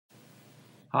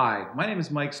Hi, my name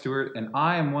is Mike Stewart, and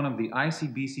I am one of the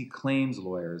ICBC Claims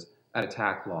Lawyers at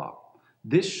Attack Law.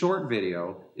 This short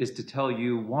video is to tell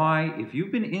you why, if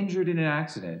you've been injured in an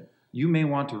accident, you may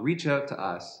want to reach out to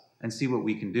us and see what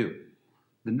we can do.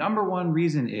 The number one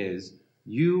reason is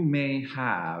you may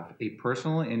have a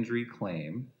personal injury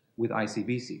claim with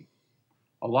ICBC.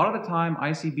 A lot of the time,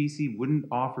 ICBC wouldn't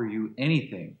offer you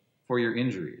anything for your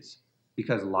injuries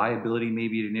because liability may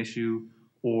be an issue,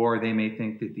 or they may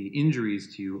think that the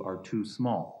injuries to you are too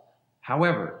small.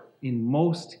 However, in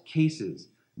most cases,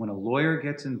 when a lawyer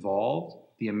gets involved,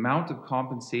 the amount of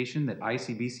compensation that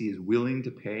ICBC is willing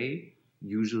to pay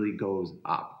usually goes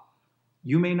up.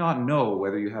 You may not know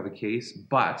whether you have a case,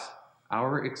 but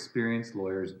our experienced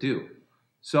lawyers do.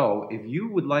 So if you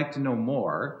would like to know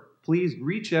more, please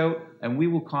reach out and we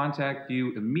will contact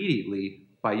you immediately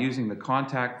by using the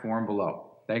contact form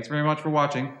below. Thanks very much for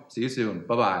watching. See you soon.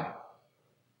 Bye-bye.